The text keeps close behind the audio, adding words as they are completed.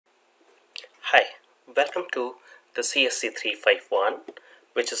Hi, welcome to the CSE351,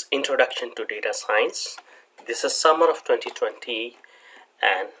 which is Introduction to Data Science. This is summer of 2020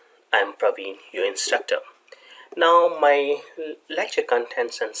 and I'm Praveen, your instructor. Now my lecture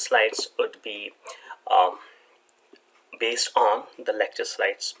contents and slides would be based on the lecture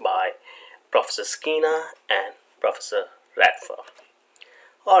slides by Professor Skeena and Professor Radford.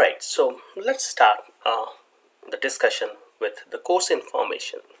 Alright, so let's start the discussion with the course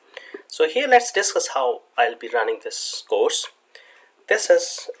information. So here let's discuss how I'll be running this course. This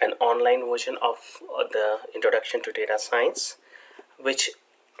is an online version of the Introduction to Data Science, which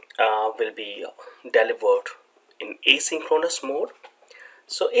will be delivered in asynchronous mode.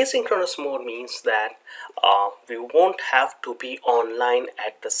 So asynchronous mode means that we won't have to be online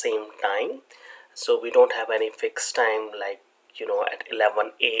at the same time. So we don't have any fixed time like at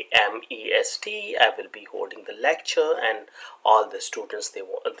 11 a.m. EST I will be holding the lecture and all the students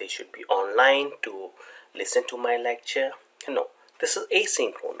they should be online to listen to my lecture. No, this is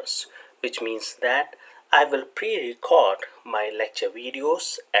asynchronous, which means that I will pre-record my lecture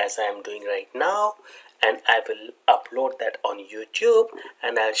videos as I am doing right now, and I will upload that on YouTube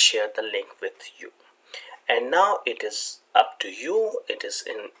and I'll share the link with you. And now it is up to you. It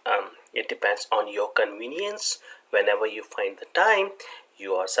depends on your convenience. Whenever you find the time,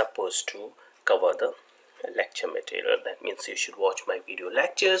 you are supposed to cover the lecture material. That means you should watch my video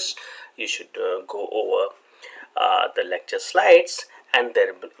lectures, you should go over the lecture slides, and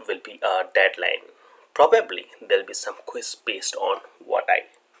there will be a deadline. Probably there'll be some quiz based on what I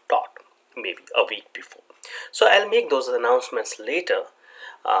taught, maybe a week before. So I'll make those announcements later,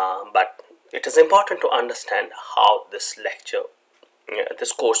 but it is important to understand how this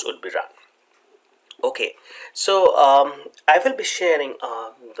this course would be run. Okay, so I will be sharing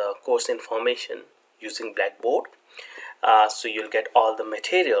the course information using Blackboard. So you'll get all the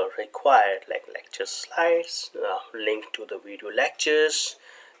material required like lecture slides, link to the video lectures,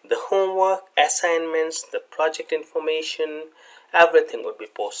 the homework, assignments, the project information, everything will be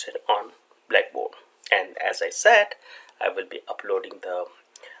posted on Blackboard. And as I said, I will be uploading the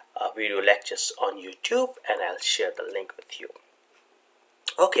video lectures on YouTube and I'll share the link with you.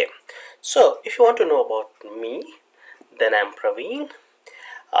 Okay, so if you want to know about me, then I'm Praveen.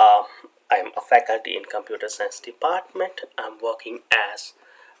 I'm a faculty in computer science department. I'm working as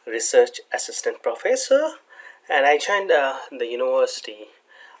research assistant professor, and I joined the university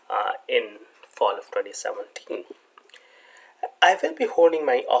in fall of 2017. I will be holding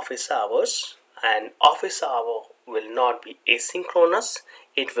my office hours, and office hour will not be asynchronous,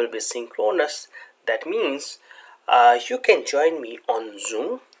 it will be synchronous. That means you can join me on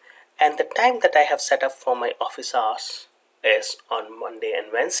Zoom, and the time that I have set up for my office hours is on Monday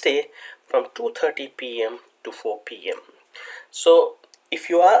and Wednesday from 2:30 p.m. to 4 p.m. So if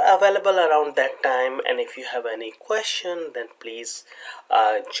you are available around that time and if you have any question, then please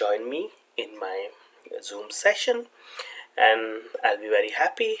join me in my Zoom session, and I'll be very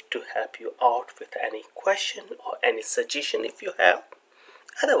happy to help you out with any question or any suggestion if you have.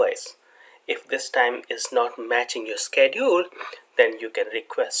 Otherwise, if this time is not matching your schedule, then you can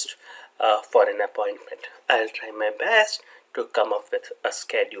request for an appointment. I'll try my best to come up with a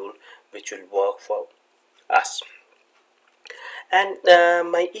schedule which will work for us. And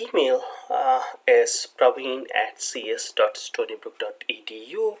my email is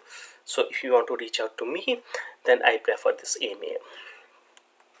praveen@cs.stonybrook.edu. So if you want to reach out to me, then I prefer this email.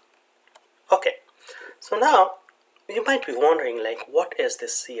 Okay, so now you might be wondering, like, what is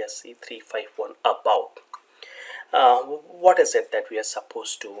this CSE351 about? What is it that we are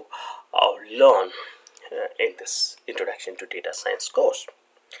supposed to learn in this Introduction to Data Science course?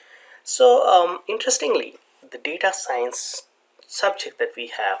 So interestingly, the data science subject that we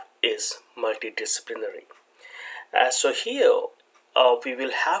have is multidisciplinary. So here we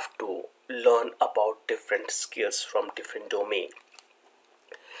will have to learn about different skills from different domains.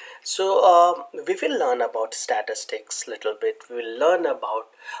 So we will learn about statistics a little bit, we will learn about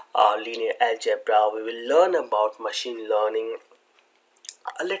linear algebra, we will learn about machine learning,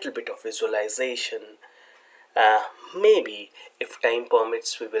 a little bit of visualization. Maybe if time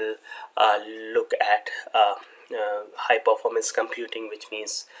permits we will look at high performance computing, which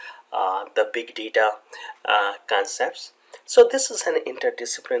means the big data concepts. So this is an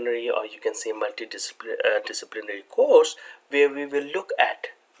interdisciplinary, or you can say multidisciplinary course where we will look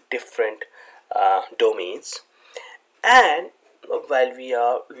at different domains, and while we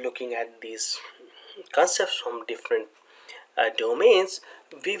are looking at these concepts from different domains,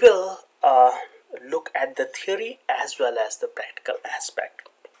 we will look at the theory as well as the practical aspect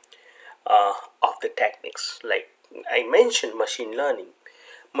of the techniques. Like I mentioned, machine learning.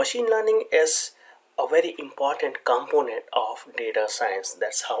 machine learning is a very important component of data science.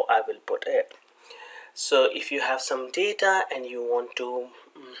 That's how I will put it. So if you have some data and you want to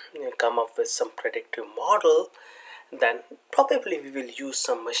come up with some predictive model, then probably we will use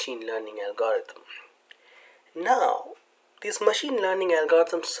some machine learning algorithm. Now, these machine learning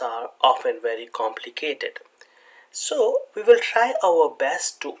algorithms are often very complicated. So we will try our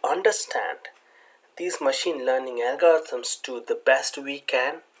best to understand these machine learning algorithms to the best we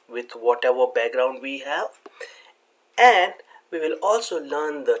can with whatever background we have, and we will also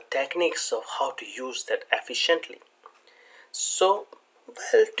learn the techniques of how to use that efficiently. So,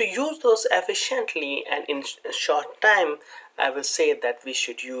 well, to use those efficiently and in a short time, I will say that we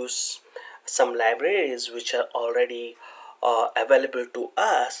should use some libraries which are already available to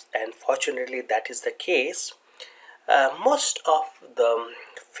us, and fortunately that is the case. Most of the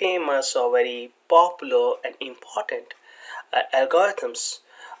famous or very popular and important algorithms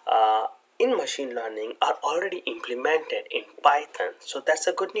uh, in machine learning are already implemented in Python, so that's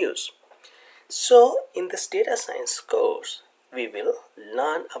a good news. So in this data science course, we will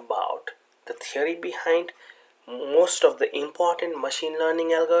learn about the theory behind most of the important machine learning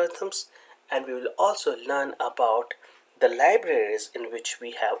algorithms, and we will also learn about the libraries in which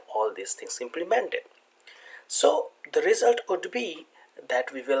we have all these things implemented. So the result would be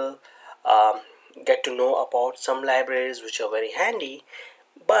that we will um, get to know about some libraries which are very handy,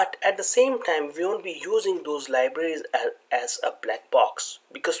 but at the same time we won't be using those libraries as a black box,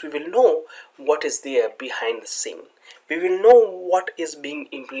 because we will know what is there behind the scene. We will know what is being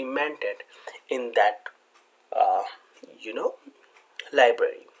implemented in that uh, you know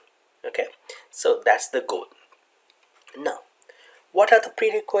library. Okay, so that's the goal. Now, what are the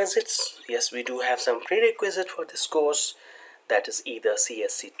prerequisites? Yes, we do have some prerequisite for this course, that is either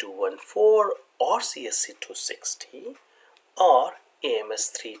CSE214 or CSE260 or AMS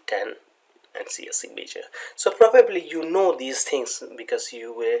 310 and CSE major. So probably you know these things because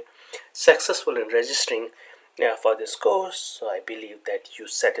you were successful in registering for this course, so I believe that you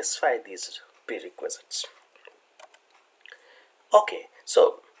satisfy these prerequisites. Okay,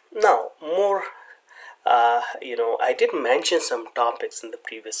 so now more I did mention some topics in the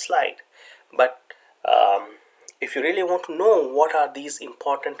previous slide, but if you really want to know what are these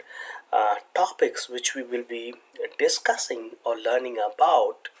important topics which we will be discussing or learning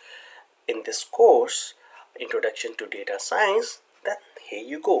about in this course, Introduction to Data Science, then here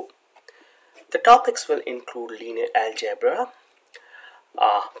you go. The topics will include linear algebra,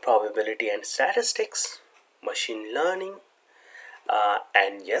 probability and statistics, machine learning,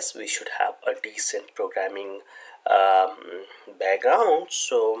 and yes, we should have a decent programming background.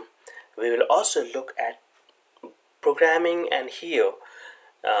 So we will also look at programming, and here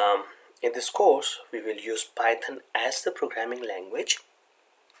um, in this course we will use Python as the programming language.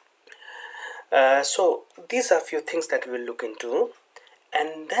 So these are a few things that we will look into,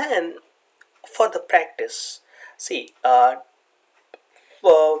 and then for the practice, see,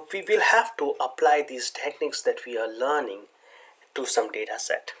 we will have to apply these techniques that we are learning to some data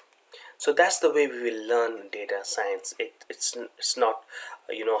set. So that's the way we will learn data science. It's not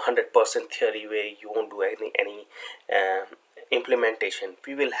 100% theory where you won't do any implementation.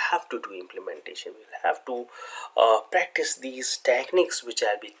 We will have to do implementation. We'll have to practice these techniques which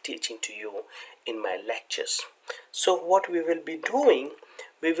I'll be teaching to you in my lectures. So what we will be doing,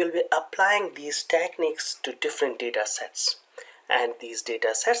 we will be applying these techniques to different data sets, and these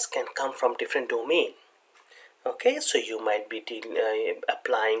data sets can come from different domains. Okay, so you might be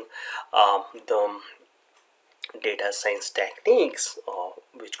applying the data science techniques, or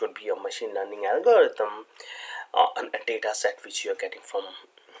which could be a machine learning algorithm, a data set which you're getting from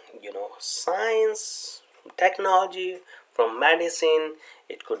science, technology, from medicine.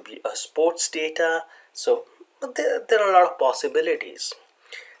 It could be a sports data. So but there are a lot of possibilities.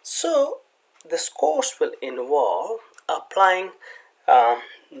 So this course will involve applying um,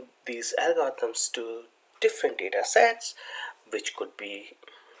 these algorithms to different data sets, which could be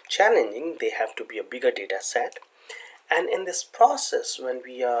challenging. They have to be a bigger data set, and in this process, when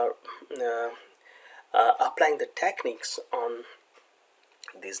we are applying the techniques on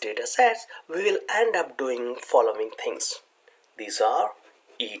these data sets, we will end up doing following things. These are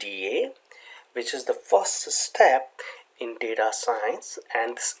EDA, which is the first step in data science,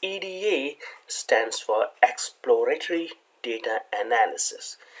 and this EDA stands for exploratory data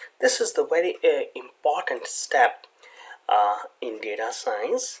analysis. This is the very important step in data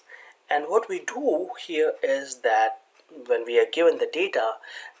science, and what we do here is that when we are given the data,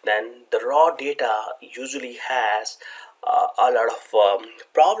 then the raw data usually has a lot of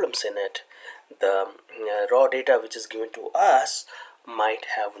problems in it. The raw data which is given to us might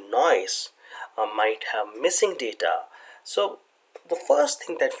have noise, might have missing data. So the first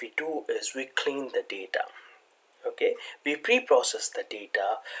thing that we do is we clean the data. Okay, we pre-process the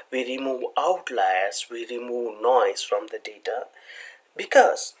data, we remove outliers, we remove noise from the data,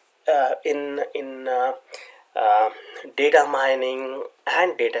 because in data mining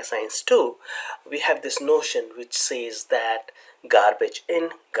and data science too, we have this notion which says that garbage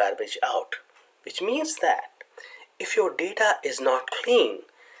in, garbage out, which means that if your data is not clean,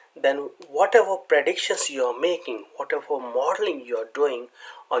 then whatever predictions you are making, whatever modeling you are doing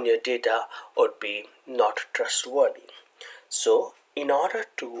on your data would be not trustworthy. So in order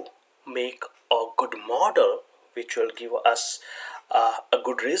to make a good model which will give us a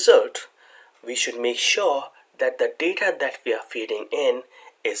good result, we should make sure that the data that we are feeding in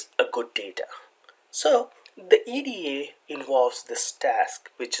is a good data. So the EDA involves this task,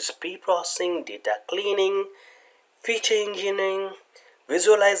 which is pre-processing, data cleaning, feature engineering,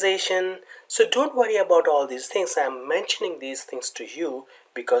 visualization. So don't worry about all these things. I'm mentioning these things to you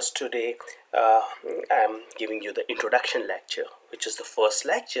because today I'm giving you the introduction lecture, which is the first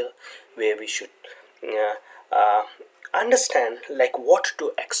lecture where we should uh, uh, understand like what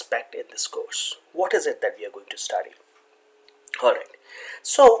to expect in this course. What is it that we are going to study? Alright,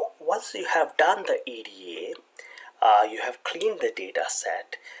 so once you have done the EDA, you have cleaned the data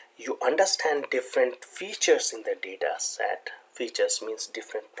set, you understand different features in the data set. Features means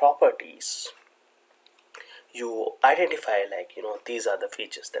different properties. You identify like, these are the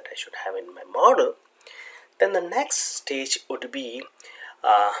features that I should have in my model. Then the next stage would be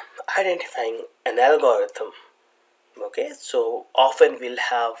uh, identifying an algorithm. Okay, so often we'll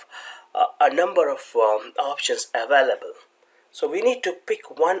have a number of options available. So we need to pick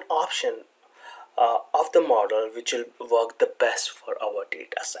one option of the model which will work the best for our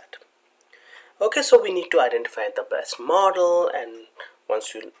data set. Okay, so we need to identify the best model, and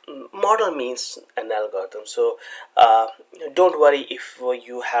once you model means an algorithm. So don't worry if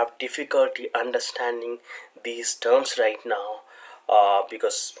you have difficulty understanding these terms right now,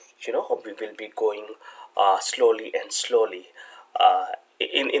 because we will be going slowly and slowly.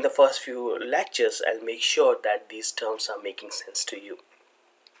 In the first few lectures, I'll make sure that these terms are making sense to you.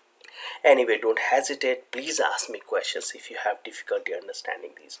 Anyway, don't hesitate. Please ask me questions if you have difficulty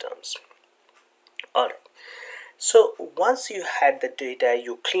understanding these terms. Alright. So once you had the data,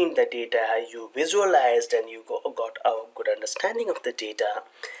 you cleaned the data, you visualized, and you got a good understanding of the data,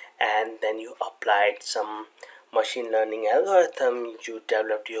 and then you applied some machine learning algorithm, you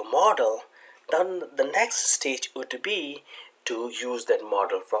developed your model. Then the next stage would be to use that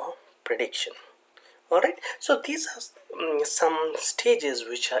model for prediction. Alright, so these are some stages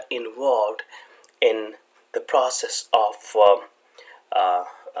which are involved in the process of uh,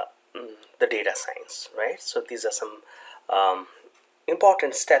 the data science, right? So these are some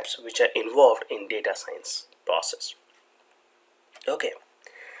important steps which are involved in data science process. Okay,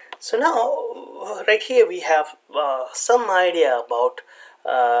 so now right here we have some idea about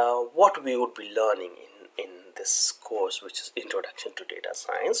what we would be learning in this course, which is Introduction to Data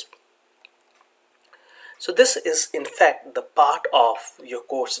Science. So this is in fact the part of your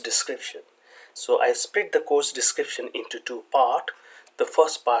course description. So I split the course description into two parts. The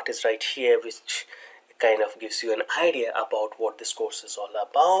first part is right here, which kind of gives you an idea about what this course is all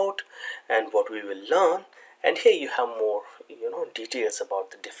about and what we will learn. And here you have more details about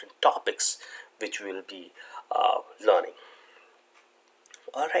the different topics which we will be learning.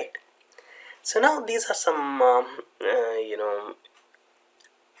 Alright, so now these are some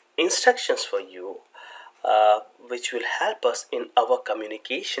instructions for you which will help us in our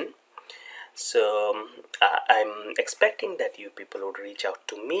communication. So I'm expecting that you people would reach out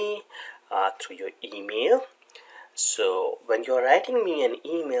to me through your email. So when you're writing me an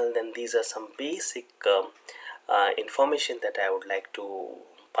email, then these are some basic information that I would like to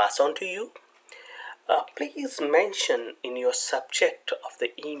pass on to you. Please mention in your subject of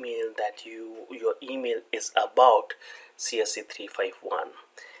the email that your email is about CSE351,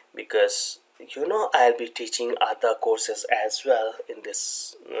 because I'll be teaching other courses as well in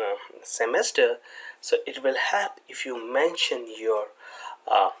this semester, so it will help if you mention your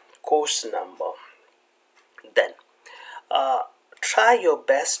course number. Then try your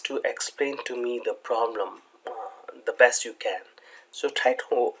best to explain to me the problem the best you can. So try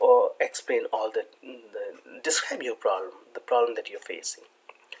to explain all describe your problem, the problem that you're facing.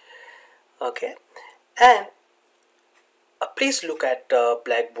 Okay, and please look at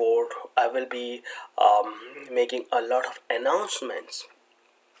Blackboard. I will be making a lot of announcements,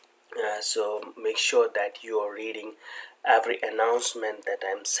 so make sure that you are reading every announcement that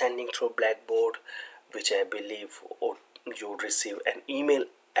I'm sending through Blackboard, which I believe would you would receive an email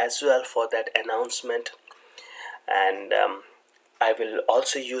as well for that announcement. And I will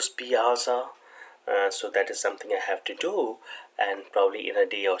also use Piazza, so that is something I have to do, and probably in a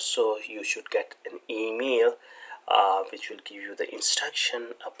day or so you should get an email which will give you the instruction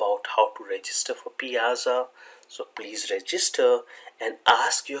about how to register for Piazza. So please register and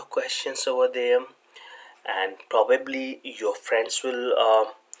ask your questions over there, and probably your friends will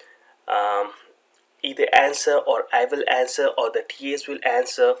either answer, or I will answer, or the TAs will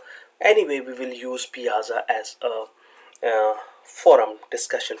answer. Anyway, we will use Piazza as a forum,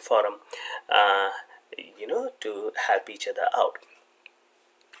 discussion forum, to help each other out.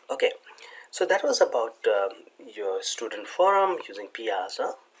 Okay, so that was about your student forum using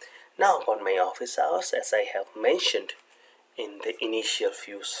Piazza. Now about my office hours, as I have mentioned in the initial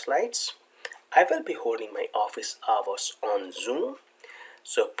few slides, I will be holding my office hours on Zoom.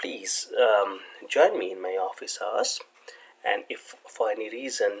 So please join me in my office hours, and if for any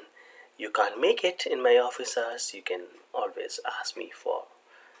reason you can't make it in my office hours, you can always ask me for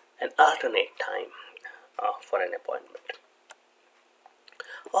an alternate time for an appointment.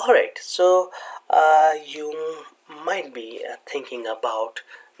 Alright, so you might be thinking about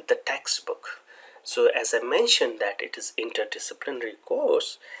the textbook. So as I mentioned that it is interdisciplinary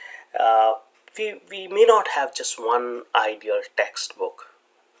course, we may not have just one ideal textbook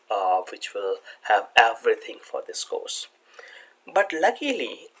which will have everything for this course. But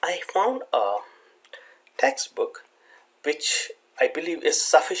luckily, I found a textbook which I believe is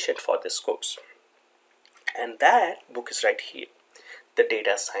sufficient for this course. And that book is right here, the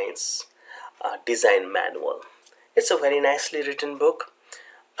Data Science Design Manual. It's a very nicely written book.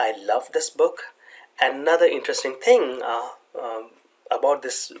 I love this book. Another interesting thing about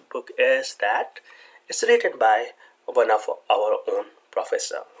this book is that it's written by one of our own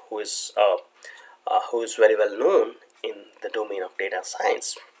professor who is very well known in the domain of data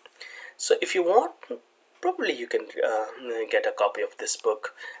science. So if you want, probably you can get a copy of this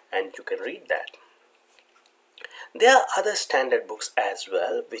book and you can read that. There are other standard books as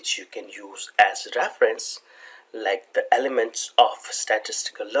well which you can use as reference, like the Elements of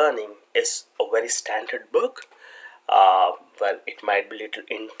Statistical Learning is a very standard book. Well, it might be a little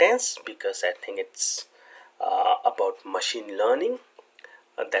intense because I think it's about machine learning,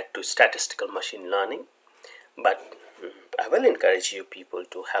 that to statistical machine learning, but I will encourage you people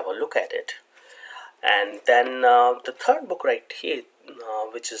to have a look at it. And then the third book right here,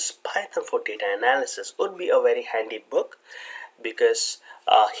 which is Python for Data Analysis, would be a very handy book because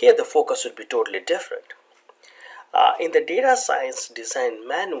here the focus would be totally different. In the Data Science Design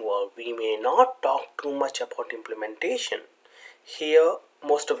Manual, we may not talk too much about implementation. Here,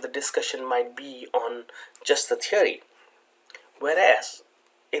 most of the discussion might be on just the theory. Whereas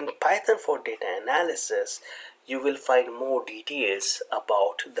in Python for Data Analysis, you will find more details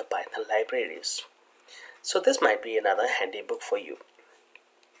about the Python libraries. So this might be another handy book for you.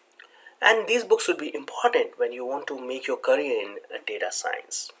 And these books will be important when you want to make your career in data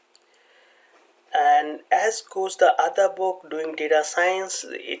science. And as goes the other book doing data science,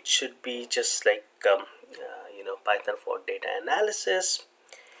 it should be just like Python for Data Analysis.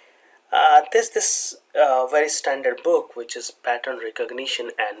 There's this very standard book which is Pattern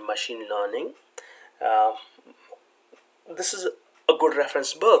Recognition and Machine Learning. This is a good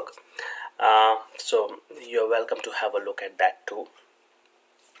reference book, so you're welcome to have a look at that too,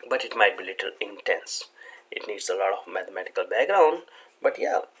 but it might be a little intense. It needs a lot of mathematical background, but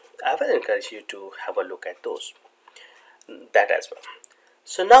yeah, I will encourage you to have a look at that as well.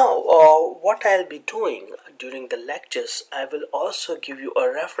 So now what I'll be doing during the lectures, I will also give you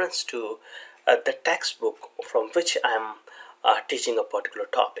a reference to the textbook from which I'm teaching a particular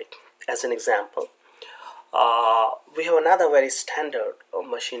topic. As an example, we have another very standard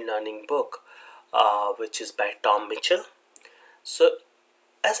machine learning book which is by Tom Mitchell. So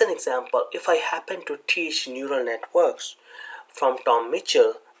as an example, if I happen to teach neural networks from Tom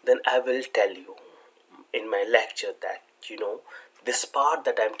Mitchell, then I will tell you in my lecture that this part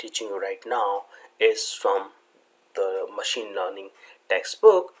that I'm teaching you right now is from the machine learning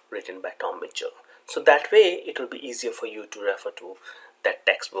textbook written by Tom Mitchell. So that way it will be easier for you to refer to that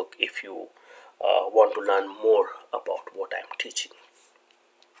textbook if you want to learn more about what I'm teaching.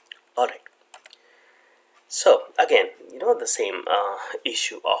 Alright, so again, the same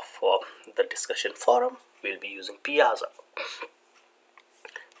issue of the discussion forum, we'll be using Piazza.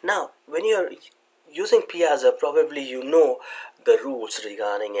 Now when you're using Piazza, probably you know the rules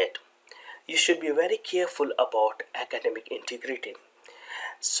regarding it. You should be very careful about academic integrity.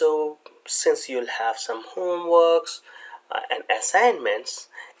 So since you'll have some homeworks and assignments,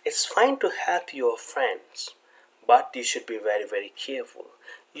 it's fine to help your friends, but you should be very careful.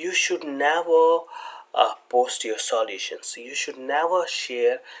 You should never post your solutions. You should never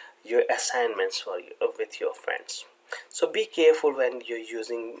share your assignments with your friends. So be careful when you're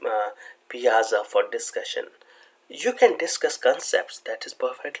using Piazza for discussion. You can discuss concepts, that is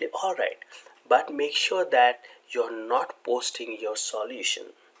perfectly alright, but make sure that you're not posting your solution.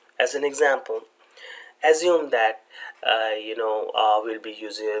 As an example, assume that we'll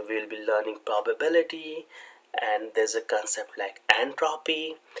be learning probability, and there's a concept like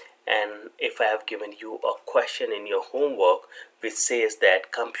entropy, and if I have given you a question in your homework which says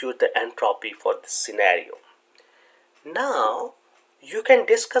that compute the entropy for this scenario. Now you can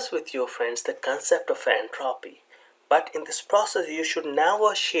discuss with your friends the concept of entropy, but in this process you should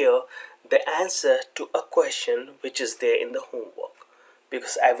never share the answer to a question which is there in the homework,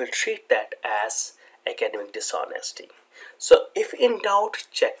 because I will treat that as academic dishonesty. So if in doubt,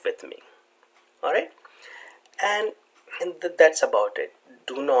 check with me. Alright, and that's about it.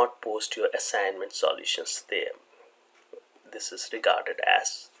 Do not post your assignment solutions there. This is regarded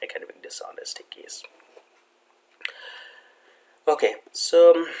as academic dishonesty case. Okay,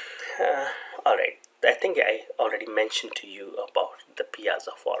 so alright, I think I already mentioned to you about the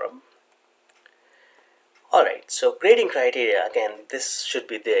Piazza forum. Alright, so grading criteria, again, this should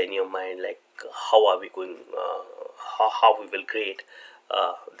be there in your mind, like how are we going, how we will grade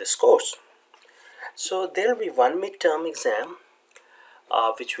this course. So there will be one midterm exam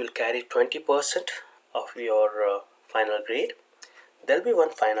which will carry 20% of your final grade. There will be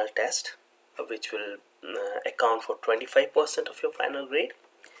one final test which will account for 25% of your final grade.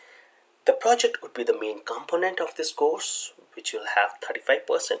 The project would be the main component of this course, which will have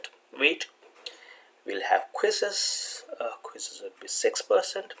 35% weight. We'll have quizzes. Quizzes would be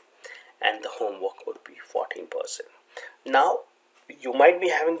 6%, and the homework would be 14%. Now you might be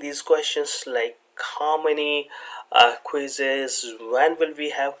having these questions like how many quizzes, when will we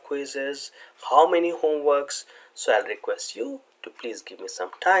have quizzes, how many homeworks. So I'll request you to please give me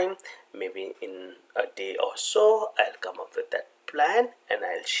some time. Maybe in a day or so I'll come up with that plan and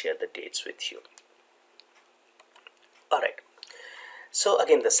I'll share the dates with you. Alright, so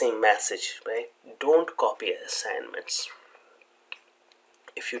again the same message, right? Don't copy assignments.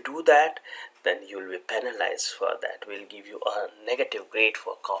 If you do that, then you will be penalized for that. We'll give you a negative grade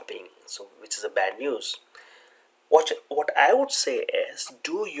for copying, so which is a bad news. What I would say is,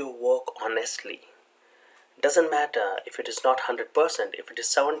 do your work honestly. Doesn't matter if it is not 100%. If it is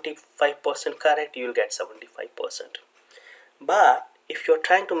 75% correct, you'll get 75%. But if you're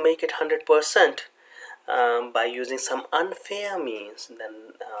trying to make it 100% by using some unfair means,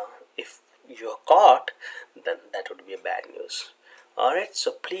 then if you're caught, then that would be a bad news. Alright,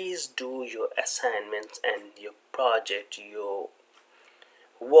 so please do your assignments and your project, your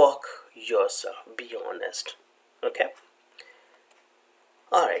work yourself. Be honest. Okay.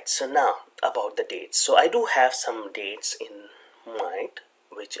 Alright, so now about the dates. So I do have some dates in mind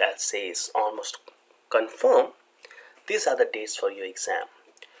which I'll say is almost confirmed. These are the dates for your exam.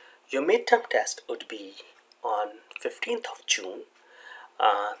 Your midterm test would be on 15th of June,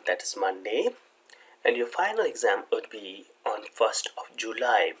 that is Monday, and your final exam would be on 1st of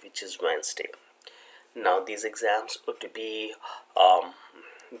July, which is Wednesday. Now these exams would be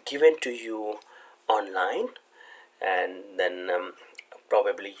given to you online, and then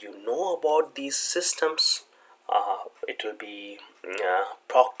probably you know about these systems. It will be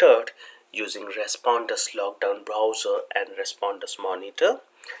proctored using Respondus Lockdown Browser and Respondus Monitor.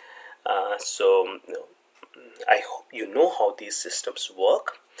 So I hope you know how these systems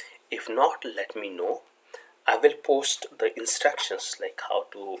work. If not, let me know. I will post the instructions like how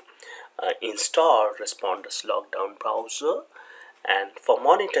to install Respondus Lockdown Browser, and for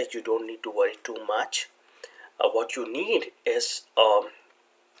Monitor you don't need to worry too much. What you need is a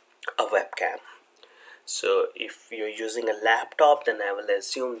webcam. So if you're using a laptop, then I will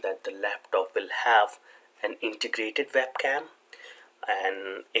assume that the laptop will have an integrated webcam,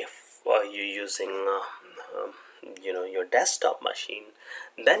 and if you're using your desktop machine,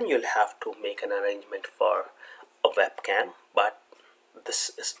 then you'll have to make an arrangement for a webcam, but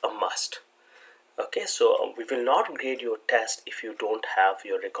this is a must. Okay, so we will not grade your test if you don't have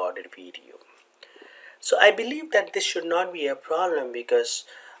your recorded video. So I believe that this should not be a problem, because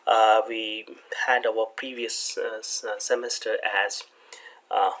we had our previous semester as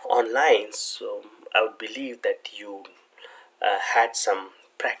online, so I would believe that you had some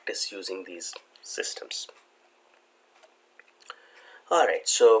practice using these systems. Alright,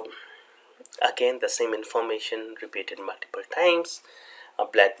 so again the same information repeated multiple times.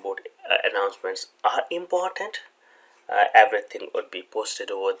 Blackboard announcements are important. Everything would be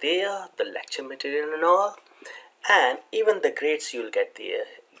posted over there, the lecture material and all, and even the grades you'll get there.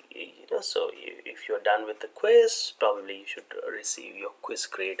 So if you're done with the quiz, probably you should receive your quiz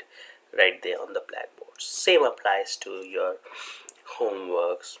grade right there on the blackboard. Same applies to your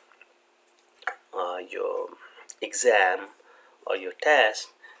homeworks, your exam or your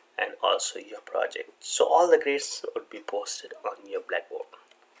test, and also your project. So all the grades would be posted on your blackboard.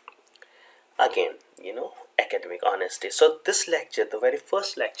 Again, academic honesty. So this lecture, the very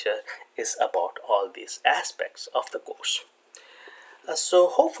first lecture, is about all these aspects of the course. So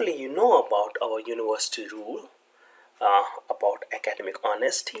hopefully you know about our university rule, about academic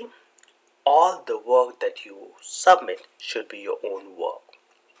honesty. All the work that you submit should be your own work,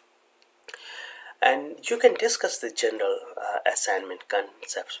 and you can discuss the general assignment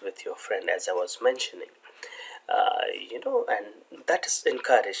concepts with your friend, as I was mentioning. And that is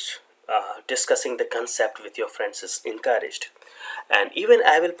encouraged. Discussing the concept with your friends is encouraged, and even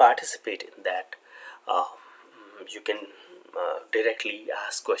I will participate in that. You can directly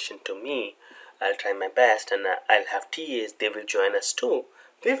ask question to me. I'll try my best, and I'll have TAs. They will join us too.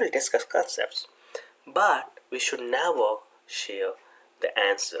 We will discuss concepts, but we should never share the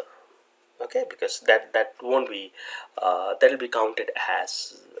answer. Okay, because that won't be that will be counted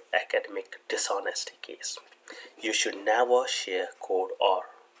as academic dishonesty case. You should never share code or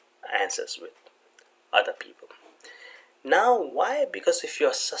answers with other people. Now, why? Because if you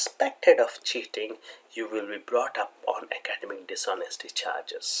are suspected of cheating, you will be brought up on academic dishonesty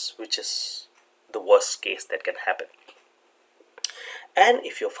charges, which is the worst case that can happen. And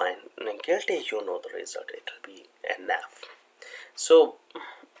if you find guilty, you know the result. It will be enough. So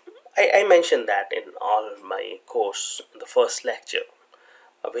I mentioned that in all my course, the first lecture,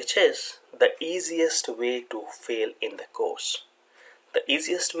 which is the easiest way to fail in the course. The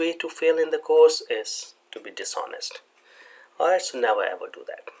easiest way to fail in the course is to be dishonest. Alright, so never ever do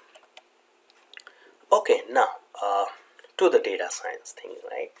that. Okay, now to the data science thing,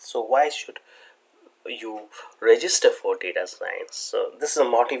 right? So why should you register for data science? So this is a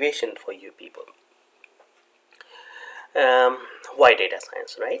motivation for you people. Why data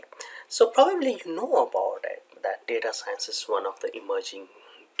science, right? So probably you know about it, that data science is one of the emerging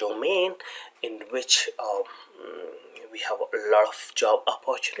domain in which we have a lot of job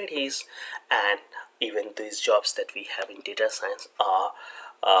opportunities, and even these jobs that we have in data science are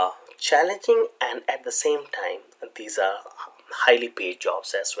challenging, and at the same time these are highly paid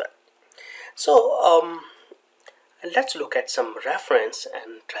jobs as well. So let's look at some reference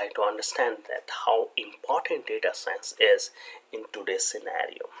and try to understand that how important data science is in today's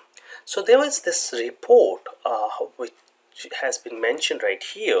scenario. So there was this report which has been mentioned right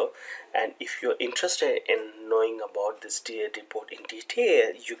here, and if you're interested in knowing about this report in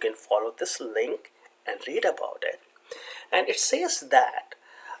detail, you can follow this link and read about it. And it says that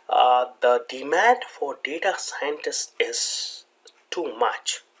the demand for data scientists is too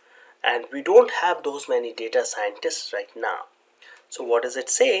much, and we don't have those many data scientists right now. So what does it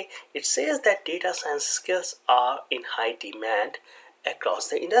say? It says that data science skills are in high demand across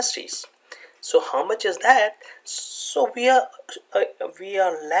the industries. So how much is that? So we are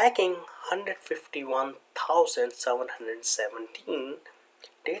lacking 151,717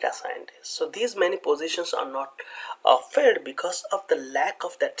 data scientists. So these many positions are not filled because of the lack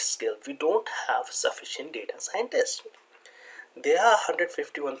of that skill. We don't have sufficient data scientists. There are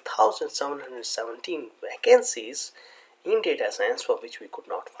 151,717 vacancies in data science for which we could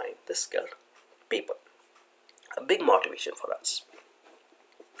not find the skilled people. A big motivation for us.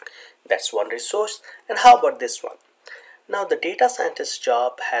 That's one resource. And how about this one? Now the data scientist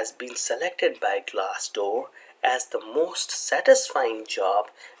job has been selected by Glassdoor as the most satisfying job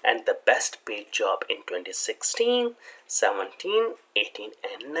and the best paid job in 2016, 17, 18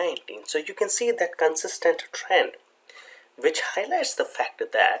 and 19. So you can see that consistent trend, which highlights the fact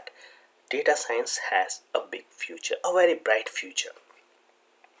that data science has a big future, a very bright future.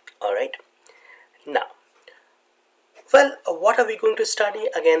 Alright, now, well, what are we going to study?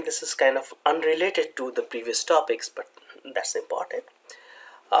 Again, this is kind of unrelated to the previous topics, but that's important.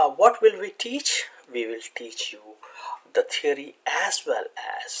 What will we teach? We will teach you the theory as well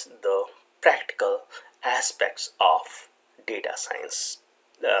as the practical aspects of data science,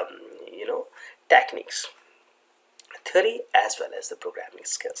 techniques. Theory as well as the programming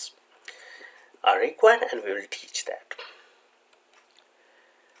skills are required, and we will teach that.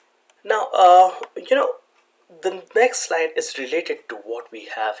 Now, the next slide is related to what we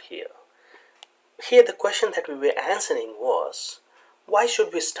have here. Here the question that we were answering was, why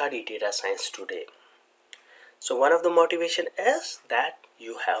should we study data science today? So one of the motivation is that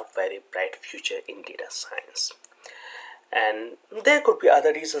you have very bright future in data science. And there could be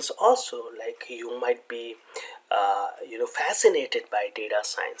other reasons also, like you might be fascinated by data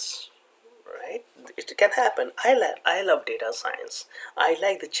science, right? It can happen. I love data science. I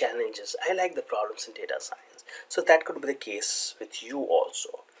like the challenges. I like the problems in data science. So that could be the case with you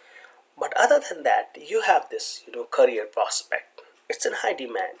also. But other than that, you have this, career prospect. It's in high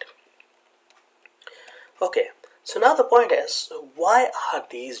demand. Okay, so now the point is, why are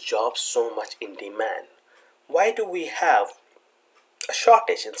these jobs so much in demand? Why do we have a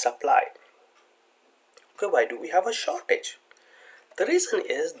shortage in supply? Okay, why do we have a shortage? The reason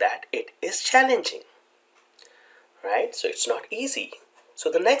is that it is challenging, right? So it's not easy. So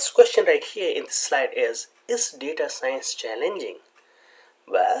the next question right here in this slide is data science challenging?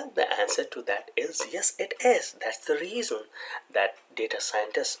 Well, the answer to that is yes, it is. That's the reason that data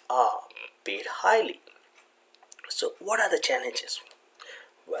scientists are paid highly. So what are the challenges?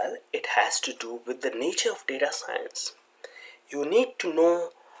 Well, it has to do with the nature of data science. You need to know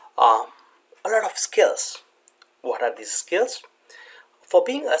a lot of skills. What are these skills? For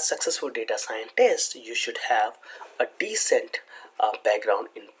being a successful data scientist, you should have a decent background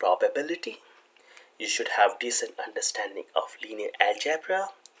in probability. You should have decent understanding of linear algebra.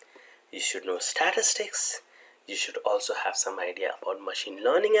 You should know statistics. You should also have some idea about machine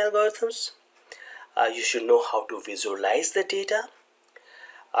learning algorithms. You should know how to visualize the data.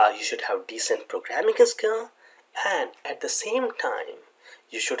 You should have decent programming skill, and at the same time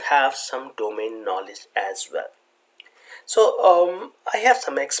you should have some domain knowledge as well. So I have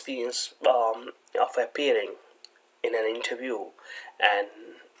some experience of appearing in an interview, and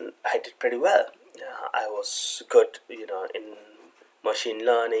I did pretty well. I was good, in machine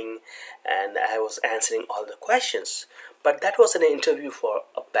learning, and I was answering all the questions. But that was an interview for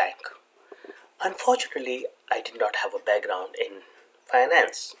a bank. Unfortunately, I did not have a background in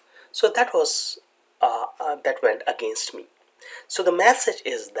finance, so that went against me. So the message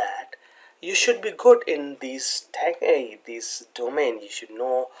is that you should be good in these domain. You should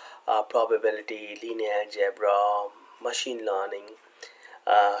know probability, linear algebra, machine learning.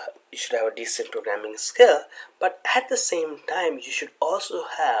 You should have a decent programming skill, but at the same time, you should also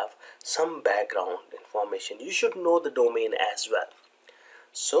have some background information. You should know the domain as well.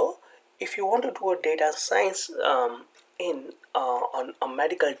 So, if you want to do a data science in on a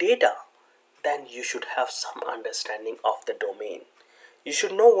medical data, then you should have some understanding of the domain. You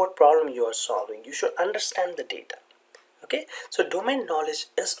should know what problem you are solving. You should understand the data. Okay, so domain knowledge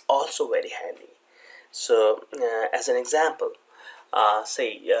is also very handy. So, as an example,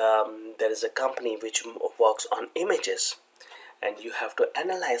 say there is a company which works on images, and you have to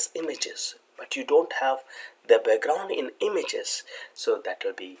analyze images, but you don't have the background in images, so that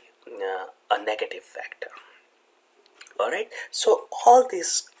will be a negative factor. Alright, so all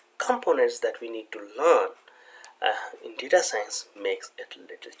these components that we need to learn in data science makes it a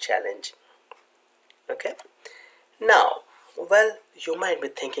little challenging. Okay, now, well, you might be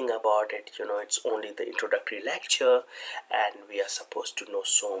thinking about it, it's only the introductory lecture and we are supposed to know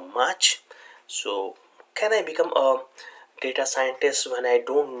so much. So can I become a data scientist when I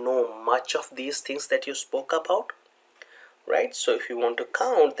don't know much of these things that you spoke about? Right, so if you want to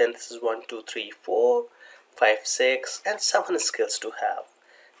count, then this is 1 2 3 4 5 6 and 7 skills to have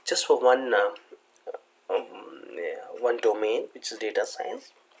just for one domain, which is data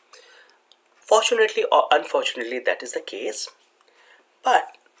science. Fortunately or unfortunately, that is the case.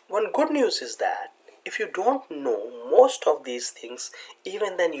 But one good news is that if you don't know most of these things,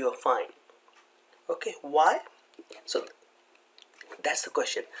 even then you are fine. Okay, why? So that's the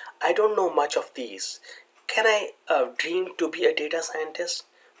question. I don't know much of these. Can I dream to be a data scientist?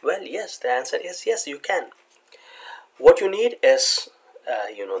 Well, yes, the answer is yes, you can. What you need is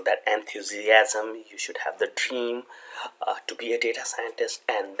that enthusiasm. You should have the dream to be a data scientist,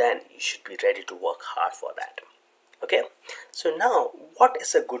 and then you should be ready to work hard for that. Okay, so now what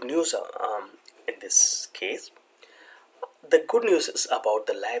is the good news in this case? The good news is about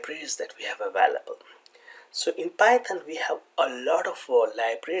the libraries that we have available. So in Python we have a lot of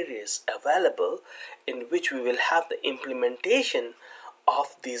libraries available in which we will have the implementation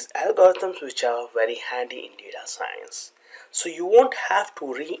of these algorithms, which are very handy in data science. So you won't have to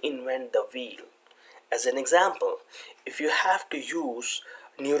reinvent the wheel. As an example, if you have to use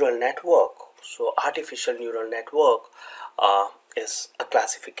neural network, so artificial neural network is a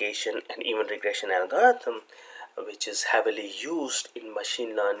classification and even regression algorithm which is heavily used in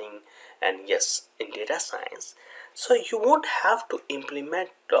machine learning and yes, in data science. So you won't have to implement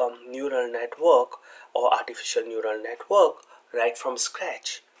neural network or artificial neural network right from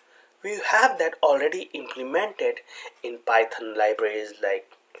scratch. We have that already implemented in Python libraries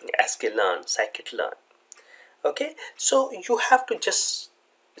like sklearn, scikit-learn. Okay, so you should have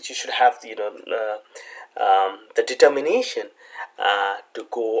the determination to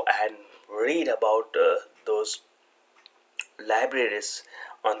go and read about those libraries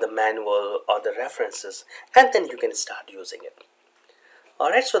on the manual or the references, and then you can start using it.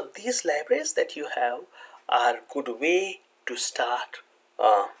 Alright, so these libraries that you have are good way to start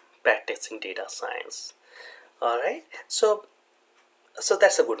practicing data science. Alright, so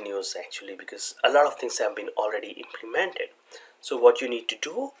that's a good news actually, because a lot of things have been already implemented. So what you need to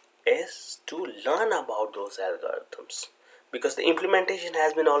do is to learn about those algorithms, because the implementation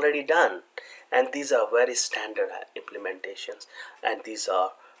has been already done, and these are very standard implementations, and these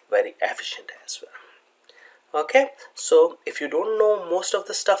are very efficient as well. Okay, so if you don't know most of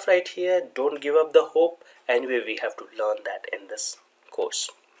the stuff right here, don't give up the hope. Anyway, we have to learn that in this course.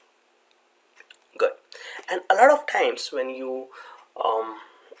 Good. And a lot of times when you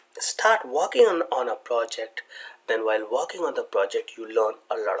start working on a project, then while working on the project you learn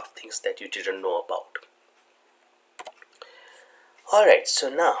a lot of things that you didn't know about. Alright, so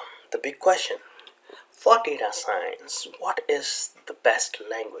now the big question. For data science, what is the best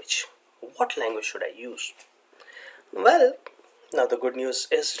language? What language should I use? Well, now the good news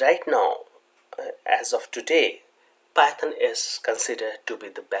is right now, as of today, Python is considered to be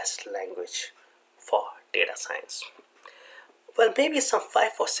the best language for data science. Well, maybe some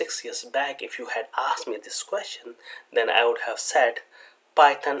 5 or 6 years back, if you had asked me this question, then I would have said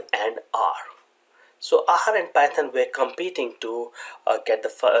Python and R. So R and Python were competing to get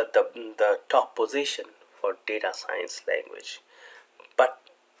the top position for data science language. But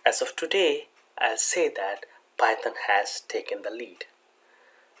as of today, I'll say that Python has taken the lead.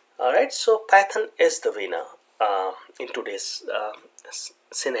 Alright, so Python is the winner in today's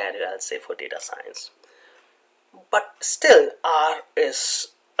scenario, I'll say, for data science. But still, R is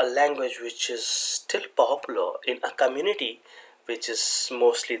a language which is still popular in a community which is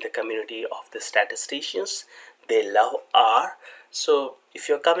mostly the community of the statisticians. They love R. So if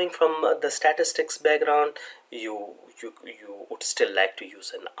you're coming from the statistics background, you would still like to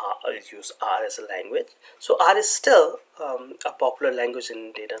use R as a language. So R is still a popular language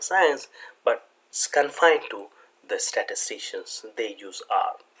in data science, but it's confined to the statisticians. They use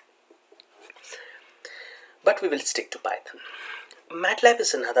R. But we will stick to Python. MATLAB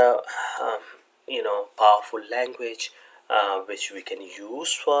is another powerful language which we can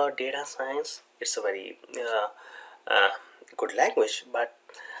use for data science. It's a very good language, but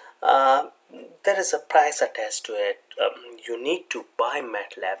there is a price attached to it. You need to buy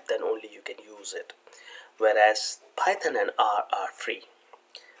MATLAB, then only you can use it, whereas Python and R are free.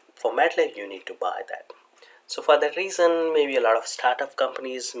 For MATLAB you need to buy that. So for that reason, maybe a lot of startup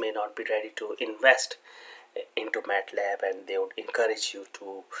companies may not be ready to invest into MATLAB, and they would encourage you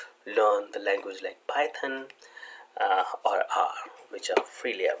to learn the language like Python or R, which are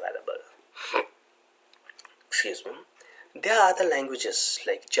freely available. Excuse me. There are other languages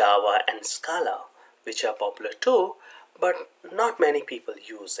like Java and Scala which are popular too, but not many people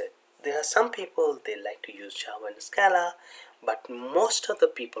use it. There are some people, they like to use Java and Scala, but most of the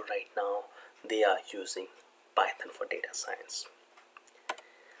people right now, they are using Python for data science.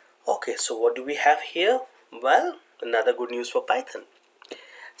 Okay, so what do we have here? Well, another good news for Python.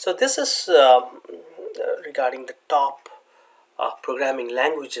 So this is regarding the top programming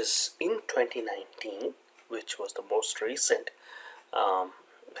languages in 2019, which was the most recent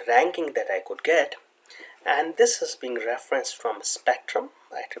ranking that I could get, and this is being referenced from Spectrum,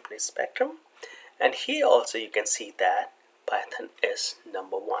 IEEE Spectrum, and here also you can see that Python is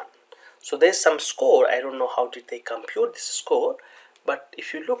number 1. So there's some score. I don't know how did they compute this score, but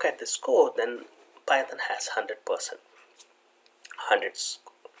if you look at the score, then Python has 100%, 100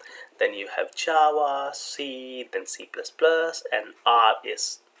 score. Then you have Java, C, then C++, and R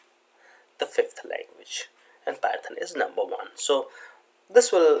is the 5th language, and Python is number 1. So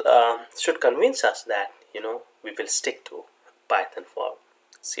this will should convince us that we will stick to Python for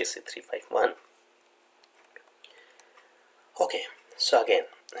CSE351. Okay, so again,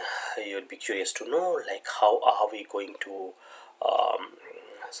 you'd be curious to know, like, how are we going to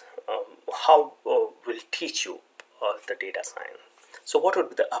how we'll teach you the data science. So what would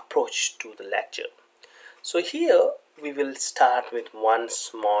be the approach to the lecture? So here we will start with one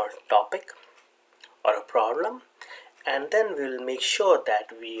small topic or a problem, and then we'll make sure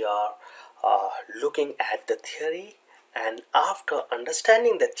that we are looking at the theory, and after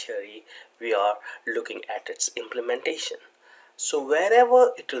understanding the theory we are looking at its implementation. So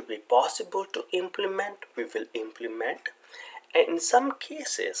wherever it will be possible to implement, we will implement, and in some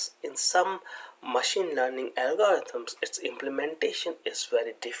cases, in some machine learning algorithms, its implementation is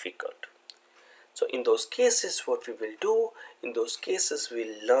very difficult. So in those cases, what we will do, in those cases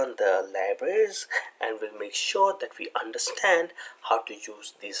we'll learn the libraries and we'll make sure that we understand how to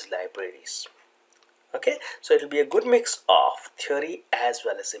use these libraries. Okay, so it will be a good mix of theory as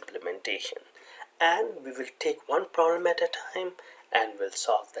well as implementation, and we will take one problem at a time and we'll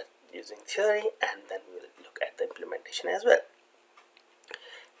solve that using theory, and then we'll look at the implementation as well.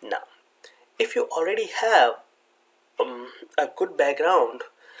 Now, if you already have a good background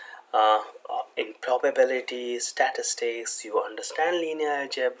in probability, statistics, you understand linear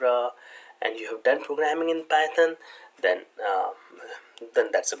algebra, and you have done programming in Python, then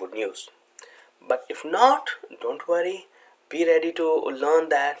that's a good news. But if not, don't worry, be ready to learn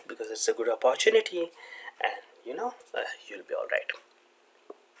that, because it's a good opportunity, and you'll be all right.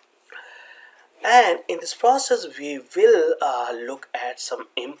 And in this process we will look at some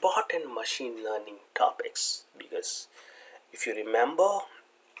important machine learning topics, because if you remember,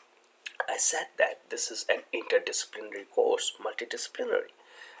 I said that this is an interdisciplinary course, multidisciplinary,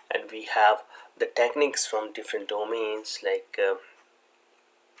 and we have the techniques from different domains like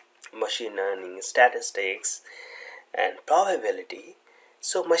machine learning, statistics, and probability.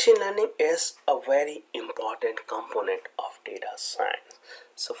 So machine learning is a very important component of data science.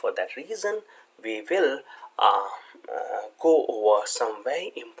 So for that reason, we will go over some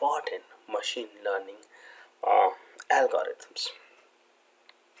very important machine learning algorithms.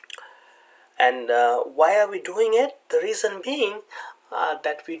 And why are we doing it? The reason being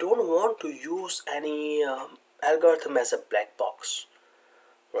that we don't want to use any algorithm as a black box,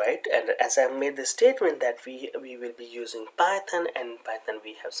 right? And as I made the statement that we will be using Python, and in Python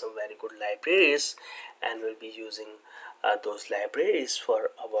we have some very good libraries, and we'll be using those libraries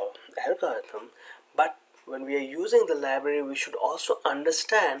for our algorithm. But when we are using the library, we should also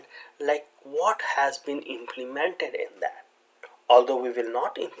understand like what has been implemented in that. Although we will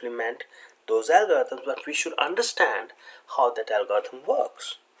not implement those algorithms, but we should understand how that algorithm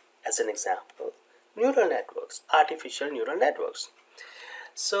works. As an example, neural networks, artificial neural networks.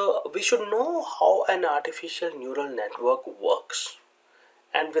 So we should know how an artificial neural network works,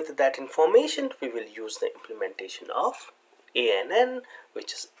 and with that information we will use the implementation of ANN,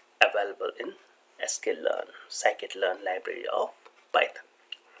 which is available in sklearn, scikit-learn library of Python.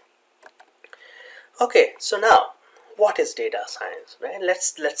 Okay, so now what is data science, right?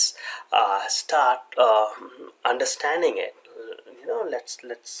 Let's start understanding it.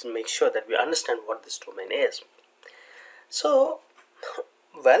 Let's make sure that we understand what this domain is. So,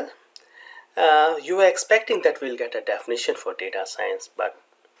 well, you were expecting that we'll get a definition for data science, but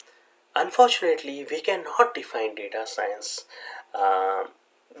unfortunately we cannot define data science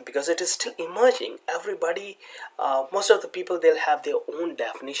because it is still emerging. Everybody, most of the people, they'll have their own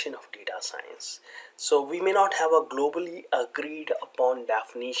definition of data science. So we may not have a globally agreed upon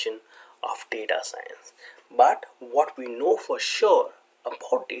definition of data science. But what we know for sure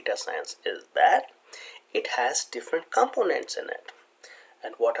about data science is that it has different components in it.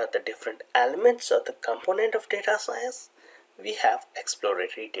 And what are the different elements of the component of data science? We have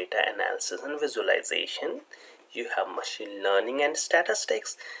exploratory data analysis and visualization. You have machine learning and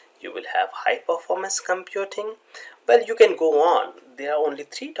statistics. You will have high performance computing. Well, you can go on. There are only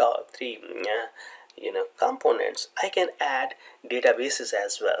three components. I can add databases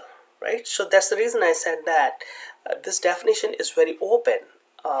as well, right? So that's the reason I said that this definition is very open.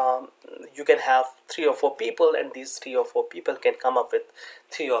 You can have 3 or 4 people, and these 3 or 4 people can come up with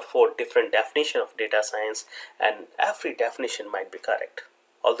 3 or 4 different definitions of data science, and every definition might be correct,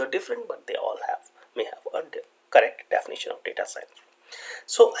 although different, but they all may have a correct definition of data science.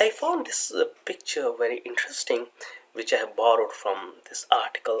 So I found this picture very interesting, which I have borrowed from this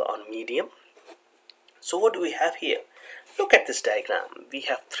article on Medium. So what do we have here? Look at this diagram. We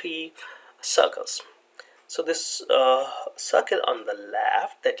have 3 circles. So this circle on the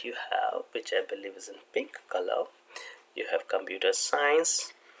left that you have, which I believe is in pink color, you have computer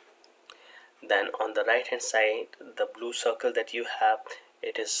science. Then on the right hand side, the blue circle that you have,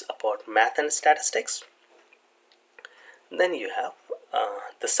 it is about math and statistics. Then you have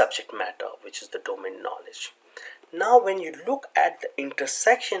the subject matter, which is the domain knowledge. Now when you look at the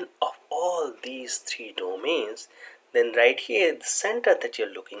intersection of all these 3 domains, then right here, the center that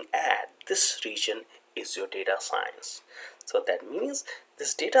you're looking at, this region is your data science. So that means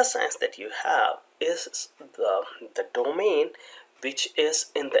this data science that you have is the domain which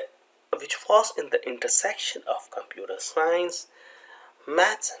falls in the intersection of computer science,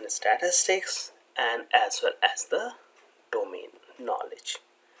 maths and statistics, and as well as the domain knowledge.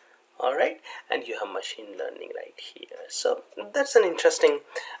 Alright, and you have machine learning right here. So that's an interesting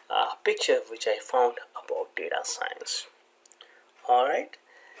picture which I found about data science. Alright,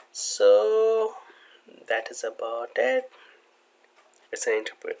 So that is about it. It's an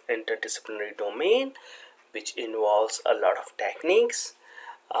interdisciplinary domain which involves a lot of techniques,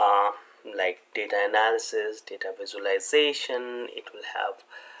 uh, like data analysis, data visualization. It will have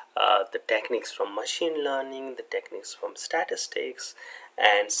the techniques from machine learning, the techniques from statistics,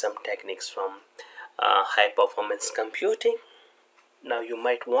 and some techniques from high performance computing. Now you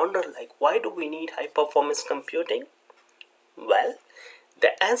might wonder, like, why do we need high performance computing? Well,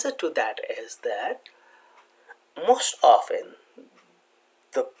 the answer to that is that most often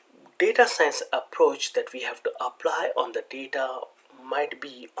the data science approach that we have to apply on the data might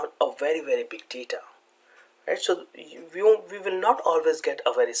be on a very big data, right? So we will not always get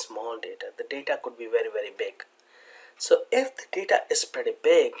a very small data. The data could be very big. So if the data is pretty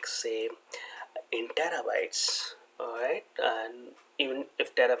big, say in terabytes, all right, and even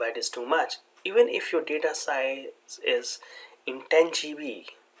if terabyte is too much, even if your data size is in 10 GB,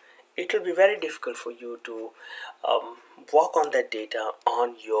 it will be very difficult for you to work on that data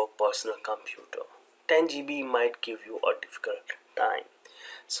on your personal computer. 10 GB might give you a difficult time.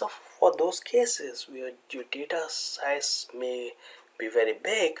 So for those cases where your data size may be very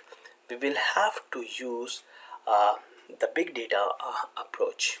big, we will have to use the big data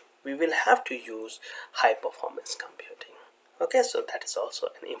approach. We will have to use high performance computing. Okay, so that is also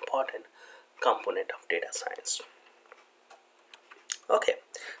an important component of data science. Okay,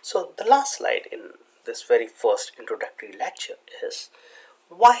 so the last slide in this very first introductory lecture is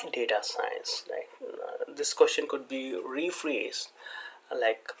why data science? Like, this question could be rephrased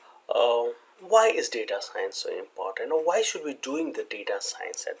like, why is data science so important, or why should we doing the data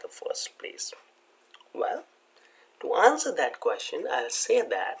science at the first place? Well, to answer that question, I'll say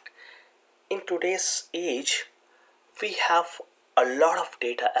that in today's age, we have a lot of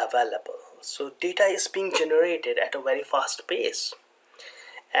data available. So data is being generated at a very fast pace,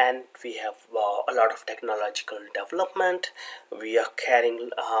 and we have a lot of technological development. We are carrying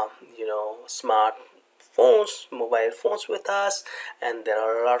smart phones, mobile phones with us, and there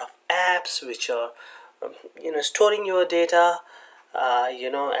are a lot of apps which are storing your data,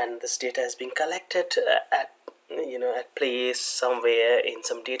 and this data is being collected at place somewhere in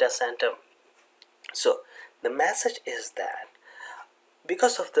some data center. So the message is that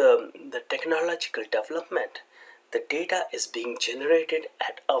because of the technological development, the data is being generated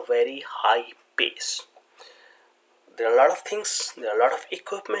at a very high pace. There are a lot of things, there are a lot of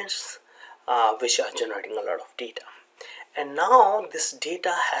equipments which are generating a lot of data. And now this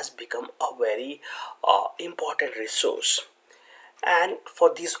data has become a very important resource. And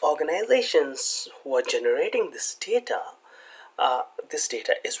for these organizations who are generating this data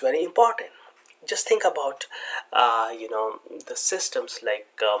is very important. Just think about the systems like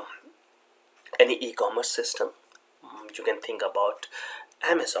any e-commerce system. You can think about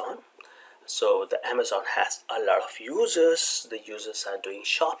Amazon. So the Amazon has a lot of users. The users are doing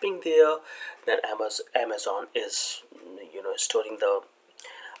shopping there. Then Amazon is storing the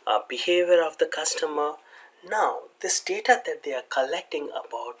behavior of the customer. Now this data that they are collecting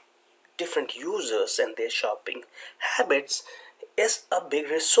about different users and their shopping habits is a big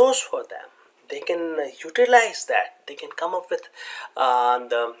resource for them. They can utilize that. They can come up with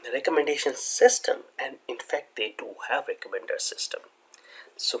the recommendation system, and in fact they do have recommender system.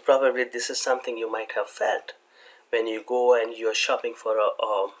 So probably this is something you might have felt when you go and you're shopping for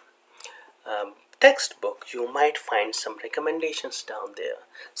a textbook. You might find some recommendations down there.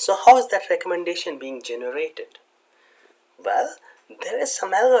 So how is that recommendation being generated? Well, there is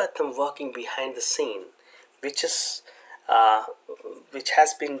some algorithm working behind the scene, which is which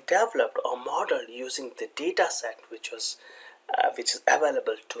has been developed or modeled using the data set which is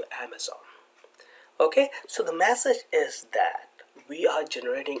available to Amazon. Okay, so the message is that we are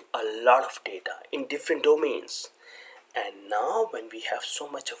generating a lot of data in different domains, and now when we have so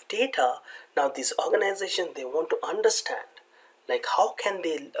much of data, now these organizations, they want to understand, like, how can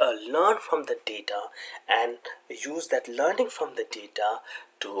they learn from the data and use that learning from the data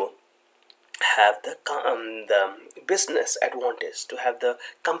to have the business advantage, to have the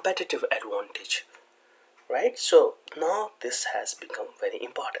competitive advantage, right? So now this has become very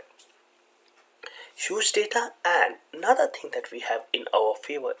important. Huge data, and another thing that we have in our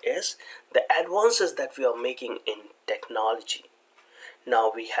favor is the advances that we are making in technology.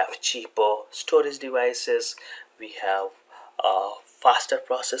 Now we have cheaper storage devices, we have faster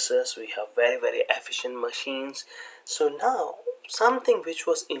processors, we have very efficient machines. So now something which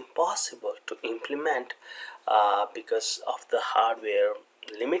was impossible to implement because of the hardware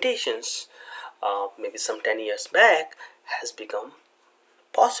limitations maybe some 10 years back has become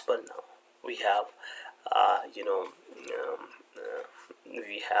possible now. We have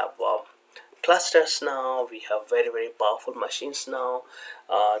we have clusters now. We have very powerful machines now.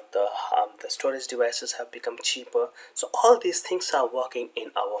 The storage devices have become cheaper. So all these things are working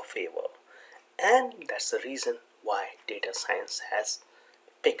in our favor, and that's the reason why data science has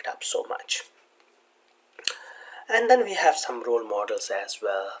picked up so much. And then we have some role models as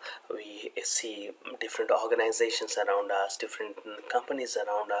well. We see different organizations around us, different companies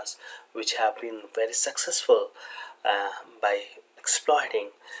around us, which have been very successful by exploiting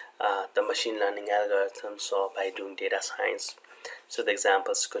the machine learning algorithms or by doing data science. So the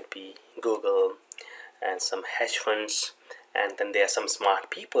examples could be Google and some hedge funds, and then there are some smart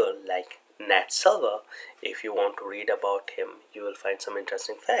people like Nat Silver. If you want to read about him, you will find some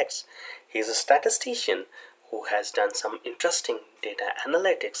interesting facts. He's a statistician who has done some interesting data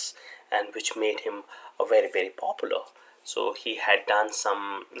analytics, and which made him a very popular. So he had done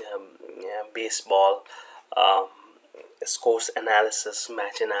some baseball scores analysis,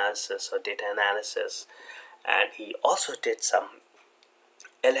 match analysis, or data analysis, and he also did some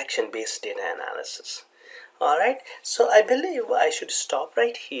election based data analysis. Alright, so I believe I should stop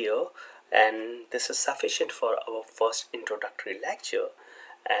right here, and this is sufficient for our first introductory lecture.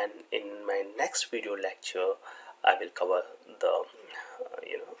 And in my next video lecture, I will cover the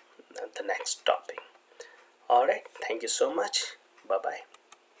the next topic. Alright, thank you so much. Bye bye.